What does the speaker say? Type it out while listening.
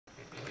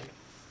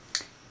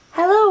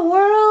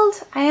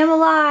I am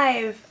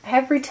alive! I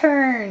have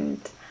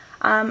returned!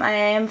 I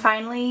am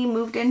finally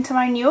moved into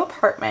my new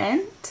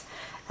apartment.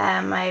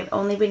 I've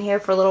only been here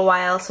for a little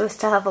while, so I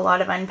still have a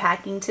lot of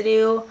unpacking to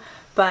do,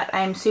 but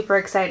I'm super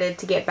excited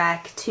to get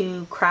back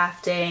to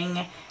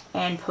crafting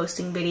and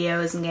posting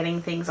videos and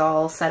getting things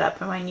all set up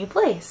in my new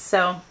place.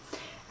 So,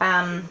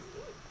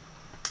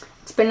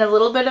 it's been a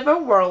little bit of a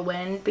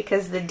whirlwind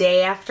because the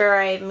day after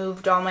I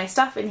moved all my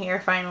stuff in here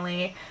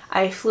finally,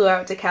 I flew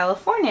out to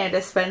California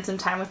to spend some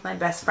time with my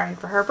best friend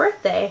for her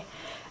birthday.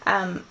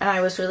 And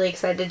I was really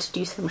excited to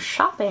do some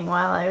shopping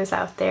while I was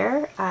out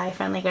there. I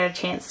finally got a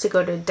chance to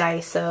go to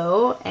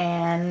Daiso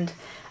and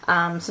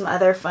some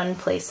other fun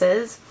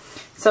places.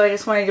 So I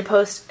just wanted to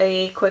post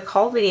a quick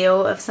haul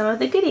video of some of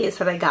the goodies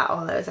that I got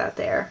while I was out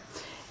there.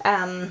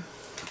 Uh-oh,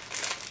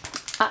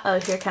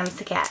 here comes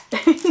the cat.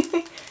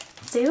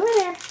 Stay over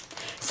there.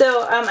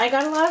 So I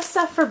got a lot of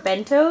stuff for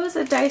bentos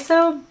at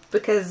Daiso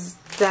because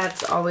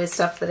that's always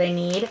stuff that I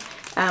need.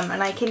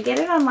 And I can get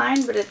it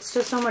online, but it's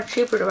just so much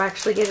cheaper to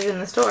actually get it in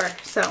the store.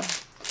 So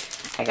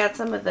I got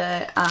some of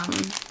the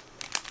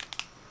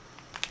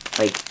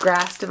like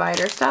grass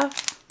divider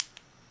stuff.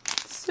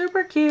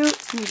 Super cute.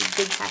 I need a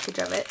big package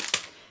of it.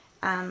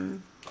 I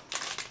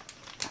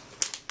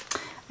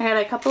got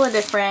a couple of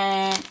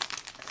different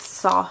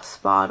sauce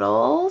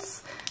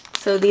bottles.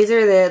 So these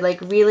are the like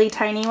really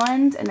tiny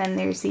ones, and then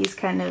there's these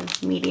kind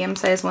of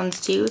medium-sized ones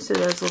too, so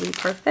those will be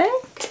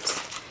perfect.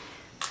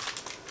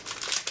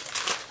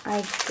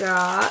 I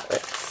got,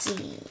 let's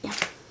see,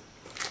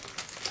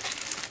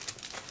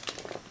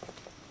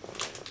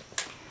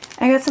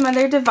 I got some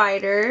other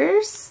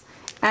dividers.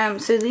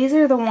 So these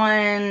are the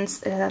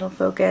ones that'll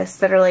focus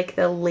that are like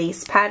the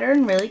lace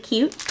pattern, really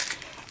cute.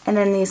 And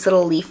then these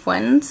little leaf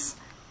ones.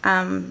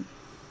 So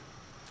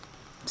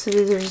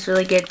these are just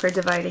really good for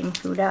dividing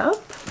food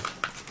up.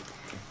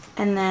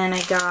 And then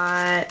I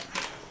got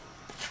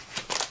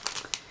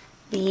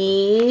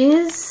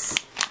these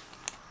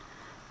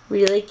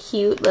really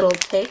cute little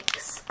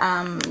picks.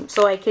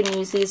 So I can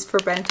use these for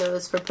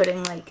bentos for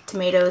putting like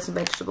tomatoes and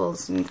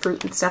vegetables and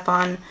fruit and stuff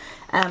on.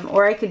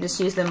 Or I could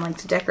just use them like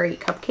to decorate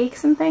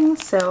cupcakes and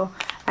things. So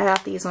I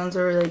thought these ones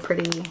were really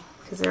pretty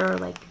because they're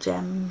like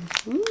gems.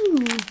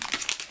 Ooh.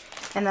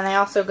 And then I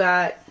also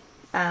got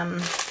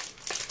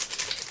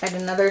at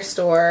another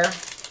store,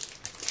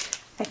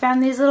 I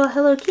found these little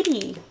Hello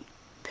Kitty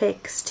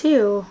picks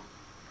too.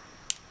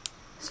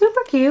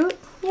 Super cute.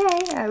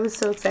 Yay. I was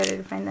so excited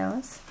to find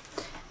those.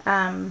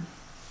 And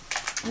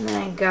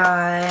then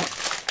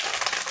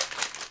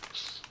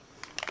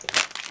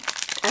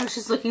I was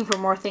just looking for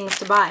more things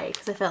to buy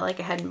because I felt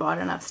like I hadn't bought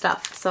enough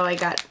stuff. So I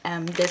got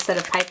this set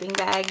of piping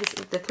bags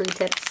with the 3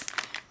 tips.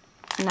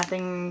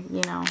 Nothing,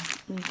 you know,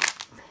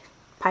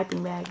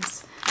 piping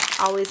bags.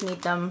 Always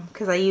need them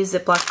because I use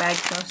Ziploc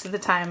bags most of the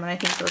time, and I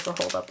think those will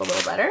hold up a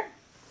little better.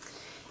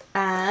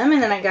 And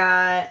then I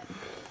got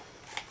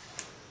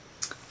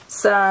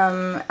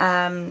some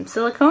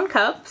silicone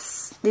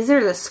cups. These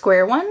are the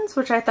square ones,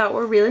 which I thought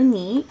were really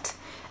neat.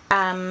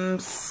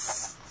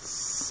 Most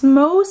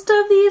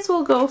of these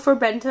will go for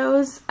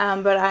bentos,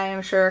 but I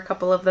am sure a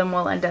couple of them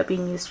will end up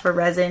being used for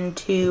resin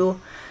too.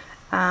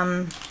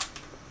 I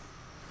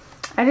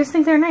just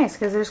think they're nice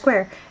because they're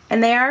square.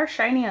 And they are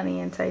shiny on the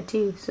inside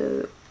too,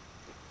 so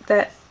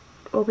that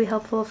will be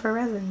helpful for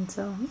resin.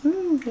 So,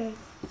 okay.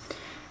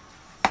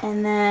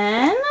 And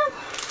then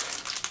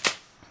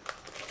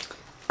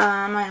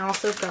I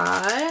also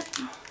got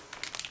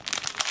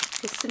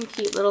just some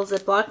cute little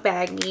Ziploc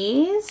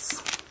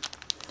baggies.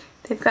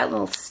 They've got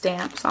little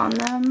stamps on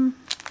them.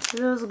 So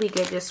those will be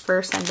good just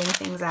for sending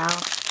things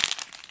out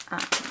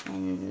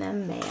in the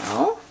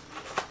mail.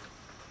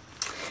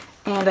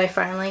 And I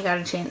finally got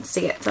a chance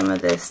to get some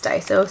of this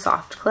Daiso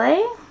soft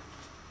clay.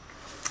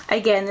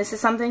 Again, this is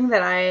something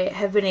that I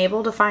have been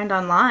able to find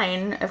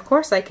online. Of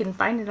course I can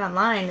find it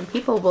online and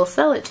people will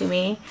sell it to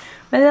me.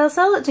 But they'll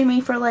sell it to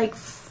me for like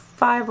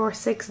 $5 or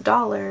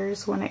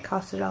 $6 when it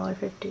costs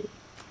 $1.50.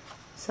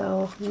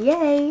 So,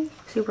 yay!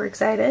 Super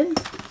excited.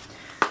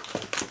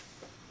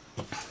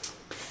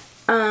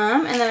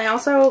 And then I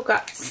also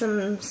got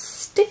some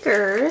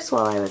stickers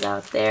while I was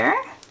out there.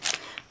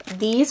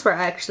 These were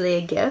actually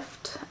a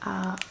gift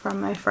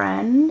from my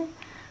friend.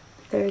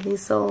 They're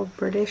these little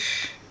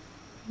British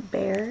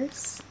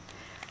bears.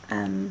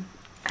 I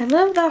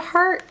love the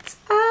hearts.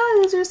 Ah,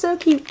 those are so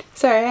cute.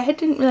 Sorry, I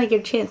didn't really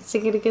get a chance to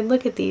get a good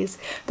look at these.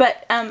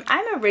 But I'm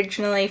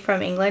originally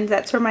from England.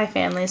 That's where my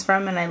family's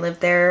from, and I lived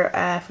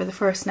there for the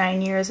first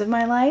 9 years of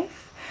my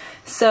life.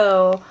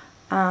 So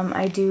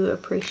I do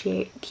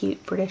appreciate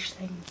cute British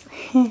things.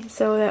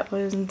 So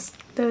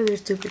those are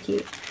super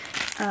cute.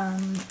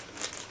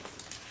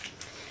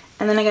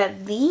 And then I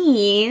got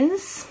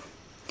these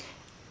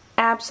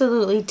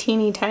absolutely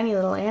teeny tiny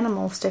little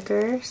animal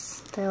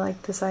stickers. They're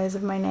like the size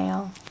of my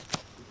nail.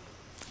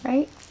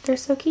 Right? They're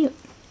so cute.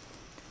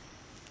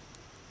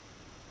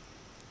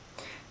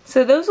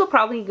 So those will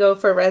probably go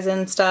for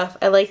resin stuff.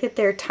 I like that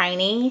they're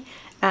tiny.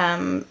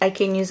 I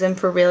can use them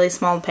for really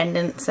small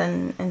pendants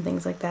and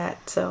things like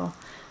that. So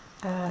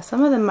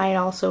Some of them might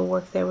also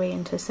work their way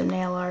into some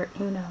nail art,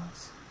 who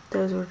knows.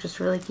 Those were just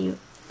really cute.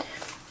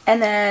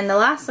 And then the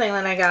last thing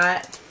that I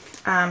got,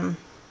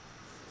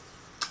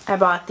 I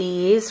bought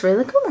these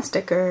Rilakkuma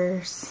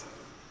stickers.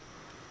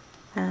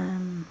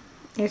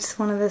 It's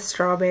one of the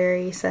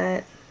strawberry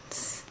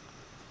sets.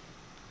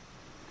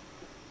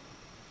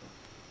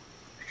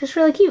 Just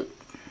really cute.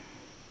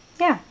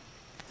 Yeah.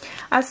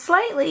 I was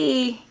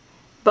slightly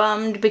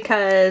bummed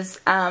because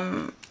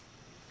as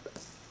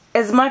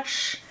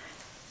much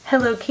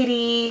Hello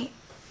Kitty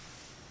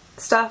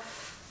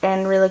stuff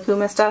and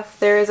Rilakkuma stuff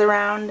there is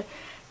around,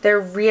 there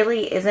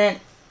really isn't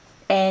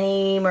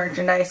any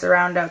merchandise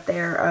around out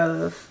there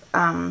of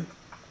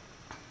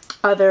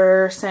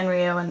other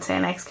Sanrio and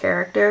San-X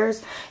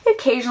characters. You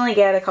occasionally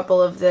get a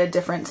couple of the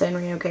different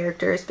Sanrio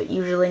characters, but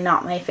usually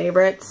not my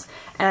favorites.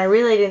 And I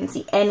really didn't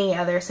see any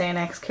other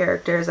San-X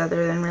characters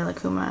other than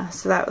Rilakkuma,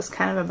 so that was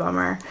kind of a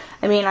bummer.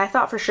 I mean, I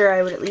thought for sure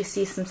I would at least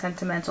see some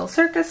Sentimental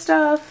Circus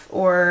stuff,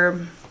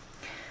 or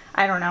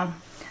I don't know.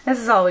 This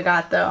is all we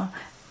got though.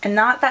 And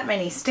not that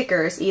many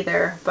stickers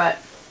either, but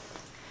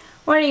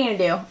what are you gonna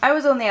do? I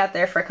was only out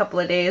there for a couple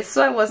of days,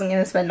 so I wasn't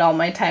gonna spend all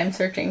my time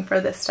searching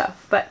for this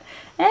stuff. But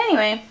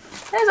anyway,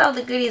 that's all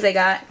the goodies I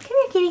got. Come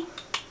here, kitty.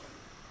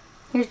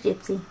 Here's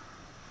Gypsy.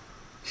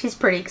 She's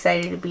pretty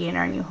excited to be in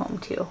our new home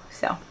too,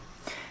 so.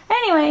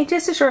 Anyway,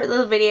 just a short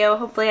little video.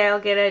 Hopefully I'll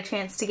get a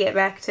chance to get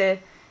back to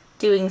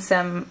doing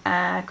some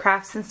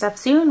crafts and stuff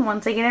soon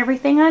once I get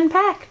everything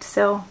unpacked.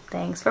 So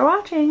thanks for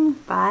watching.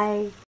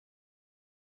 Bye.